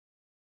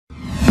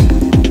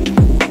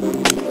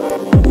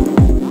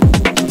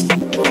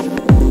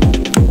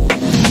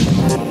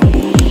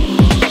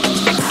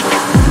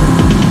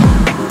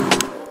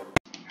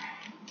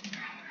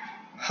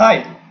Hi,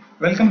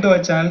 welcome to our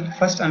channel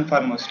First and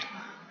Foremost.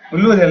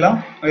 உள்ளுவதெல்லாம்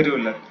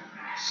வெறுவுள்ளது.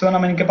 So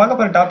நம்ம இன்னைக்கு பார்க்க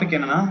போகிற டாபிக்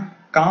என்னன்னா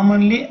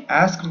காமன்லி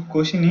ஆஸ்க்டு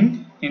கொஷின் இன்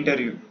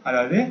இன்டர்வியூ.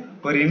 அதாவது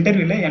ஒரு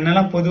இன்டர்வியூவில்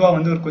என்னெல்லாம்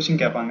பொதுவாக ஒரு கொஷின்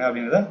கேட்பாங்க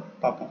அப்படின்றத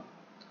பார்ப்போம்.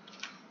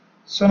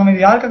 ஸோ நம்ம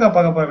இது யாருக்காக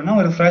பார்க்க போகிறோம்னா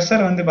ஒரு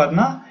ஃப்ரெஷர்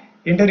பார்த்தோன்னா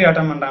இன்டர்வியூ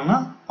அட்டன் பண்ணுறாங்கன்னா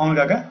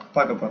அவங்களுக்காக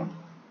பார்க்க போகிறோம்.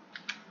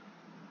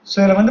 ஸோ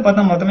இதில்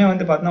பார்த்தோன்னா மொத்தமே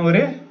பார்த்தோன்னா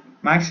ஒரு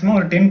மேக்ஸிமம்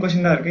ஒரு 10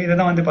 கொஷின் தான் இருக்குது. இதை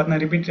தான்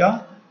பார்த்தோன்னா ரிப்பீட்டாக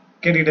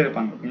கேட்டுக்கிட்டே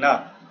இருப்பாங்க ஓகேங்களா.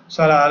 ஸோ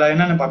அதில்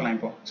என்னென்னு பார்க்கலாம்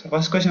இப்போ. ஸோ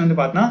ஃபர்ஸ்ட் கொஸ்டின்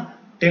பார்த்தோன்னா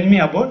tell me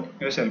about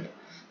your self.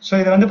 So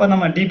இதை பார்த்தா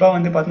நம்ம டீப்பாக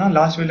பார்த்தோன்னா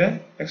லாஸ்ட் வீடியோவில்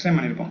எக்ஸ்பிளைன்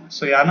பண்ணியிருப்போம்.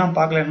 ஸோ யாருன்னா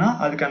பார்க்கலன்னா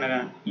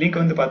அதுக்கான லிங்க்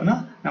பார்த்தோன்னா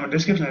நம்ம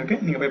டிஸ்கிரிப்ஷன்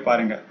இருக்குது, நீங்கள் போய்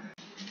பாருங்கள்.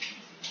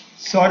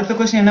 ஸோ அடுத்த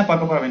கொஸ்டின் என்ன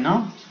பார்க்க போகிறோம் அப்படின்னா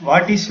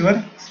வாட் இஸ்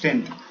யுவர்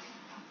ஸ்ட்ரென்த்.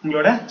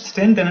 உங்களோட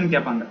ஸ்ட்ரென்த் என்னன்னு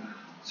கேட்பாங்க.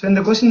 ஸோ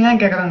இந்த கொஸ்டின்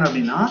ஏன் கேட்குறாங்க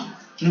அப்படின்னா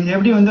நீங்கள்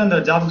எப்படி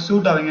அந்த ஜாபுக்கு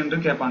சூட்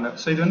ஆவீங்கன்னு கேட்பாங்க.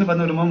 ஸோ இது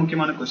பார்த்தா ரொம்ப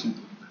முக்கியமான கொஸ்டின்.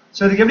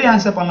 ஸோ இதுக்கு எப்படி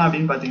ஆன்சர் பண்ணலாம்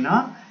அப்படின்னு பார்த்தீங்கன்னா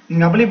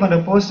நீங்கள் அப்ளை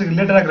பண்ணுற போஸ்ட்டுக்கு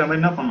ரிலேட்டடாக இருக்கிற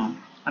மாதிரி என்ன பண்ணணும்,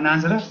 அந்த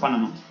ஆன்சரை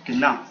பண்ணணும்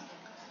ஓகேங்களா.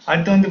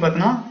 அடுத்து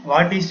பார்த்தோன்னா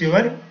what is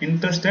your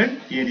interested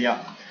area.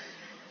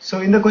 So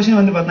இந்த கொஸ்டின்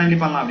பார்த்தா எப்படி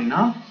பண்ணலாம்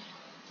அப்படின்னா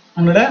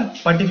உங்களோட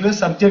பர்டிகுலர்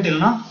சப்ஜெக்ட்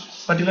இல்லைனா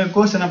பர்டிகுலர்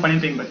கோர்ஸ் என்ன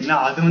பண்ணிருப்பீங்க பார்த்தீங்களா,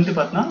 அது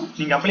பார்த்தோன்னா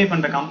நீங்கள் அப்ளை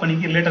பண்ணுற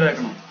கம்பெனிக்கு ரிலேட்டடாக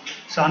இருக்கணும்.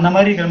 ஸோ அந்த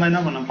மாதிரி இருக்கிற மாதிரி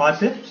என்ன பண்ணணும்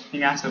பார்த்து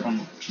நீங்கள் ஆன்சர்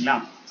பண்ணணும் ஓகேங்களா.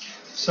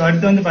 ஸோ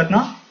அடுத்து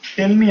பார்த்தோன்னா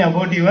tell me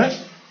about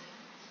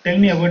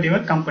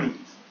your company.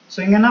 So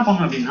இங்கே என்ன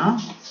பண்ணணும் அப்படின்னா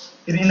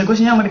இந்த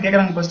கொஸ்டின் மட்டும்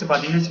கேட்குறாங்க. ஃபர்ஸ்ட்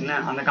பார்த்தீங்கன்னு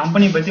வச்சுக்கோங்களேன், அந்த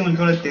கம்பெனி பற்றி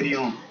உங்களுக்கு எவ்வளோ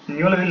தெரியும்,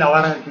 நீங்கள் எவ்வளோ வெளியில்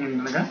அவாராக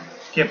இருக்கீங்கன்னு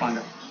கேட்பாங்க.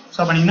 ஸோ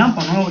அப்போ நீங்கள் என்ன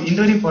பண்ணணும்,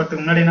 இன்டர்வியூ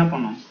போகிறதுக்கு முன்னாடி என்ன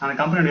பண்ணணும், அந்த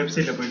கம்பெனியோட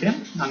வெப்சைட்டில் போயிட்டு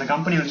அந்த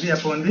கம்பெனி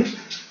எப்போ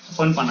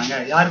ஃபோன் பண்ணாங்க,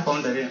 யார்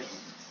ஃபவுண்டரு,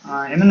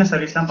 என்னென்ன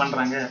சர்வீஸ்லாம்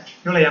பண்ணுறாங்க,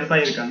 எவ்வளோ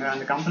எம்ப்ளாயி இருக்காங்க,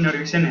 அந்த கம்பெனியோட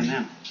விஷன்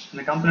என்ன,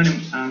 அந்த கம்பெனியோட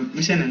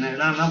மிஷன் என்ன,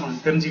 இதெல்லாம் என்ன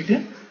பண்ணணும் தெரிஞ்சுக்கிட்டு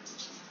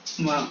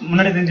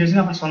முன்னாடி தெரிஞ்சு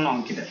வச்சுன்னா அப்புறம் சொல்லணும்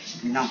அவங்ககிட்ட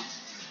ஓகேங்களா.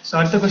 ஸோ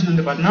அடுத்த கொஸ்டின்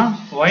பார்த்தீங்கன்னா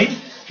Y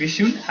we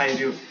should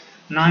higher you.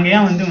 நாங்கள்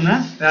ஏன் உன்னை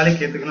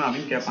வேலைக்கு ஏற்றுக்கணும்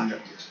அப்படின்னு கேட்பாங்க.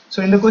 ஸோ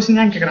இந்த கொஸ்டின்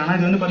ஏன் கேட்குறாங்கன்னா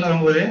இது பார்த்தா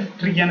ரொம்ப ஒரு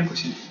ட்ரிக்கியான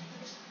கொஸ்டின்.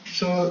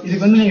 ஸோ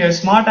இதுக்கு நீங்கள்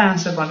ஸ்மார்ட்டாக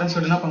ஆன்சர் பண்ணுறேன்னு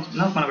சொல்லி என்ன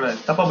பண்ணக்கூடாது,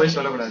 தப்பாக போய்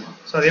சொல்லக்கூடாது.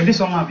 ஸோ அது எப்படி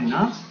சொல்லலாம்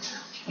அப்படின்னா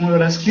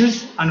உங்களோட ஸ்கில்ஸ்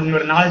அண்ட்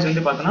உங்களோட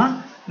நாலேஜ் பார்த்தோன்னா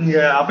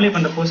நீங்கள் அப்ளை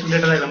பண்ணுற போஸ்ட்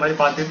ரிலேட்டடாக இருக்கிற மாதிரி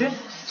பார்த்துட்டு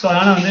ஸோ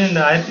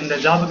அதனால் இந்த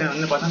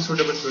ஜாபுக்கு பார்த்தா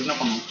சூட்டபிள் சொல்லி என்ன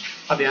பண்ணணும்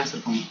அப்படி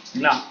ஆன்சர் பண்ணணும்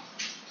சரிங்களா.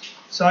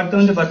 ஸோ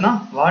அடுத்து பார்த்தோன்னா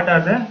வாட்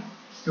ஆர்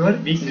யுவர்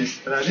வீக்னஸ்,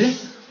 அதாவது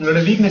உங்களோட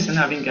வீக்னஸ்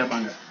என்ன அப்படின்னு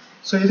கேட்பாங்க.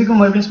 ஸோ இதுக்கு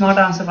மறுபடியும்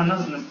ஸ்மார்ட்டாக ஆன்சர்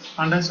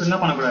பண்ணுறேன்னு சொல்லி என்ன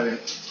பண்ணக்கூடாது,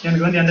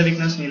 எனக்கு எந்த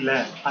வீக்னஸும் இல்லை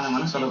அந்த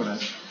மாதிரி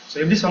சொல்லக்கூடாது. ஸோ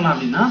எப்படி சொல்லலாம்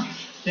அப்படின்னா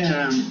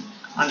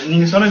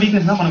நீங்கள் சொல்ல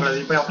வீக்னஸ் தான் பண்ணக்கூடாது,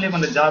 இப்போ அப்ளை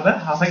பண்ணுற ஜாபை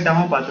அஃபெக்ட்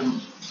ஆகாமல்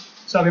பார்த்துக்கணும்.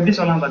 ஸோ அப்போ எப்படி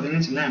சொல்லலாம்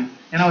பார்த்தீங்கன்னு வச்சுக்கோங்களேன்,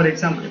 ஏன்னா ஒரு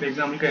எக்ஸாம்பிள், இப்போ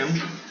எக்ஸாம்பிளுக்கு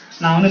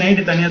நான்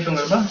நைட்டு தனியாக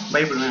தூங்குறப்ப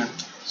பயப்படுவேன்.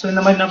 ஸோ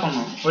இந்த மாதிரி என்ன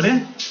பண்ணணும் ஒரு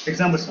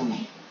எக்ஸாம்பிள்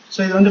சொல்லணும். ஸோ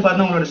இது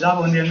பார்த்தீங்கன்னா உங்களோட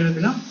ஜாப் எந்த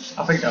விதத்துலையும்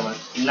அஃபெக்ட் ஆகாது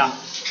இல்லைங்களா.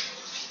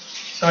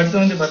 ஸோ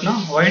அடுத்து பார்த்தீங்கன்னா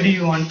why do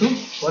you want to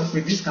work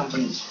with this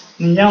company,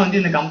 நீங்கள் ஏன்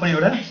இந்த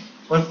கம்பெனியோட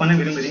ஒர்க் பண்ண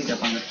விரும்புறீங்கன்னு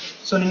கேட்பாங்க.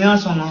 ஸோ நீங்கள்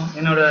தான் சொன்னோம்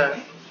என்னோட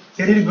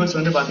கெரியர் கோல்ஸ்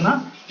பார்த்தீங்கன்னா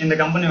இந்த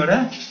கம்பெனியோட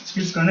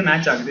ஸ்கில்ஸ்க்கு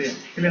மேட்ச் ஆகுது,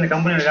 இல்லை இந்த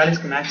கம்பெனியோட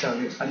வேல்யூஸ்க்கு மேட்ச்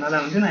ஆகுது, அதனால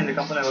நான் இந்த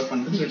கம்பெனியில் ஒர்க்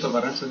பண்ணுறது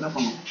விருப்பப்படுறேன்னு சொல்லி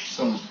தான்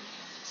சொல்லணும்.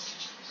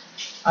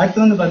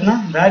 அடுத்து பார்த்தீங்கன்னா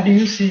where do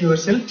you see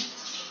yourself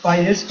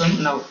 5 years from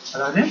now,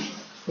 அதாவது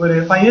ஒரு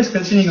 5 years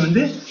கழிச்சு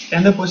நீங்கள்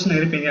எந்த பொசிஷன்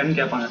இருப்பீங்க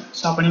அப்படின்னு கேட்பாங்க.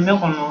 ஸோ அப்போ நீங்கள் என்ன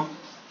பண்ணணும்,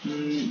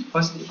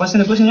 ஃபர்ஸ்ட்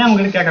இந்த கொஸ்டின் ஏன்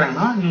உங்ககிட்ட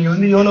கேட்குறாங்கன்னா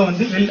நீங்கள் எவ்வளோ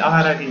வெல்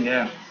அவேராக இருக்கீங்க,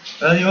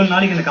 அதாவது எவ்வளோ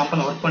நாளைக்கு இந்த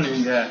கம்பெனி ஒர்க்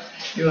பண்ணுவீங்க,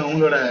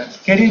 உங்களோட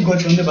கெரியர்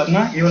கோல்ஸ்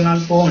பார்த்தீங்கன்னா இவ்வளோ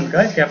நாள்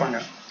போகணுக்காக கேட்பாங்க.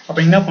 அப்போ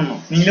என்ன பண்ணணும்,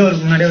 நீங்களே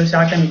முன்னாடியே ஒரு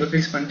ஷார்ட் டைம்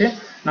ஃபிக்ஸ் பண்ணிட்டு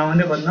நான்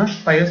பார்த்தீங்கன்னா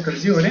 5 years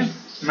கழிச்சு ஒரு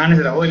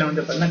மேனேஜராகவோ இல்லை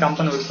பார்த்தீங்கன்னா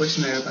கம்பெனி ஒரு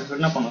பொசிஷன் இருப்பேன்னு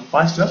சொல்லி என்ன பண்ணணும்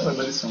பாசிட்டிவாக ஒரு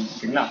பதில் சொல்லணும்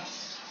ஓகேங்களா.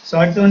 ஸோ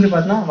அடுத்து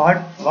பார்த்தீங்கன்னா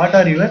what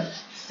are your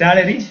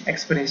salary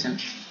expectation.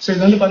 So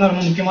இது பார்த்தீங்கன்னா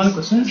ரொம்ப முக்கியமான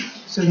கொஸ்டின்.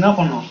 ஸோ இது என்ன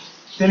பண்ணணும்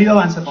தெளிவாக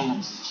ஆன்சர்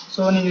பண்ணணும்.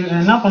 ஸோ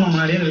நீங்கள் என்ன பண்ணணும்,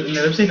 முன்னாடியே இந்த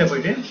வெப்சைட்டில்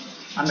போயிட்டு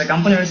அந்த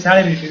கம்பெனியோட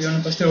சேலரி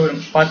ஃபஸ்ட்டு ஒரு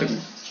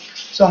பார்த்துக்கணும்.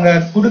 ஸோ அங்கே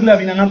கொடுக்கல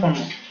அப்படின்னா என்ன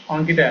பண்ணணும்,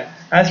 அவங்ககிட்ட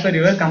as per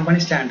your company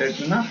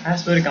ஸ்டாண்டர்ட்னா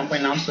as per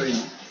company நாம்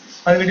சொல்லணும்.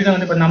 அதை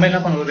விட்டுட்டு இப்போ நம்ம என்ன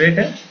பண்ணணும் ஒரு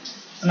ரேட்டு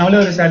நம்மளே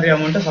ஒரு சேலரி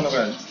அமௌண்ட்டை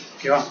சொல்லக்கூடாது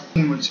ஓகேவா,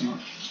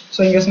 முடிச்சுக்கணும். ஸோ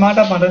இங்கே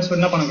ஸ்மார்ட்டாக பண்ணுறேன்னு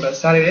சொல்லி என்ன பண்ணக்கூடாது,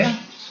 சேலரியை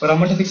ஒரு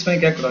அமௌண்ட்டை ஃபிக்ஸ் பண்ணி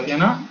கேட்கக்கூடாது.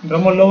 ஏன்னா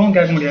ரொம்ப லோவும்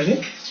கேட்க முடியாது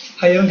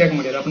ஹையரும் கேட்க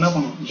முடியாது. அப்போ என்ன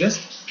பண்ணணும்,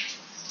 just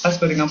as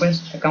per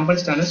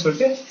company standard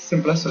சொல்லிட்டு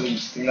சிம்பிளாக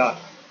சொல்லுங்க சரிங்களா.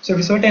 ஸோ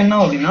இப்படி சொல்லிட்டு என்ன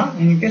அப்படின்னா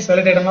உங்களுக்கு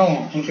செலக்ட் ஆகிட்டோம்னா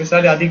உங்களுக்கு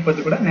சேலரி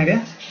அதிகப்படுத்த கூட நிறைய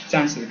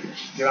சான்ஸ் இருக்குது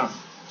ஓகேவா.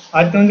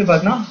 அடுத்து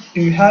பார்த்தீங்கன்னா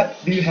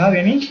do you have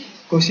any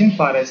question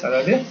for us,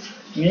 அதாவது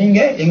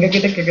நீங்கள்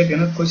எங்ககிட்ட கேட்கறதுக்கு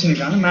என்ன கொஸ்டின்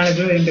இருக்காங்க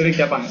மேனேஜர் இன்டர்வியூ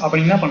கேட்பாங்க. அப்போ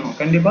நீங்கள் என்ன பண்ணணும்,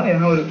 கண்டிப்பாக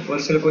ஏன்னா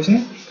ஒரு சில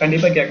கொஸ்டின்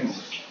கண்டிப்பாக கேட்கணும்.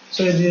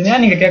 ஸோ இது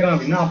ஏன் நீங்கள் கேட்கணும்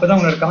அப்படின்னா அப்போ தான்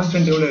உங்களோட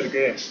கான்ஃபிடன்ஸ் எவ்வளோ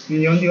இருக்குது,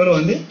 நீங்கள் எவ்வளோ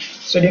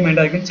ஸ்டடி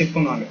மைண்டாக இருக்குன்னு செக்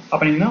பண்ணுவாங்க.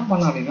 அப்போ நீங்கள் என்ன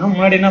பண்ணலாம் அப்படின்னா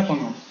முன்னாடி என்ன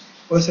பண்ணணும்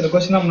ஒரு சில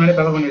கொஸ்டின்லாம் முன்னாடி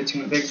ப்ரிப்பேர் பண்ணி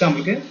வச்சுக்கணும். இப்போ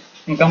எக்ஸாம்பிளுக்கு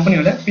உங்கள்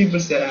கம்பெனியோட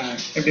பீப்புள்ஸ்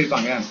எப்படி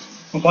இருப்பாங்க,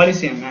 உங்கள்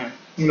பாலிசி என்ன,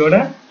 உங்களோட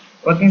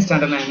ஒர்க்கிங்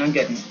ஸ்டாண்டர்ட்லாம் என்னன்னு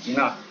கேட்கணும்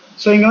ஓகேங்களா.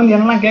 ஸோ இங்கே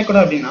என்னெல்லாம்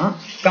கேட்கக்கூடாது அப்படின்னா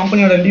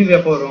கம்பெனியோட லீவ்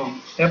எப்போ வரும்,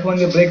 எப்போ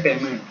பிரேக்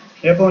டைமு,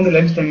 எப்போ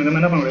லஞ்ச் டைம், இந்த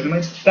மாதிரி என்ன பண்ணக்கூடாது, இந்த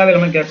மாதிரி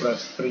தேவையில்லாமல்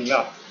கேட்கக்கூடாது புரியுங்களா.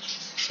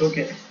 ஸோ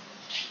ஓகே,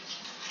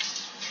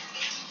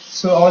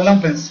 ஸோ அவ்வளோதான்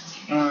ஃப்ரெண்ட்ஸ்.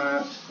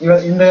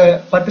 இந்த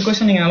 10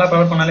 கொஸ்டின் நீங்கள் நல்லா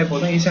ப்ரிப்பேர் பண்ணாலே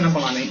போதும், ஈஸியாக என்ன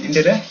பண்ணலாம்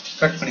இன்டர்வியூ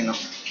கரெக்ட்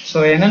பண்ணிடலாம். ஸோ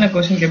என்னென்ன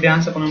கொஸ்டினுக்கு எப்படி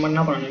ஆன்சர் பண்ணணும்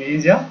என்ன பண்ணணும்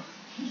ஈஸியாக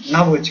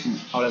ஞாபகம்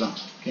வச்சுக்கணும். அவ்வளவுதான்.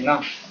 ஓகேங்களா?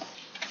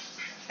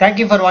 Thank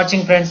you for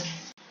watching friends.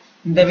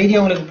 இந்த வீடியோ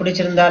உங்களுக்கு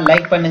பிடிச்சிருந்தா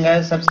லைக் பண்ணுங்க,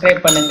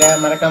 சப்ஸ்கிரைப் பண்ணுங்க,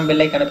 மறக்காம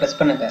பெல் ஐகானை பிரஸ்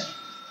பண்ணுங்க.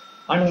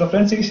 அண்ட் உங்க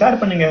ஃப்ரெண்ட்ஸுக்கு ஷேர்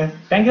பண்ணுங்க.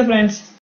 Thank you friends.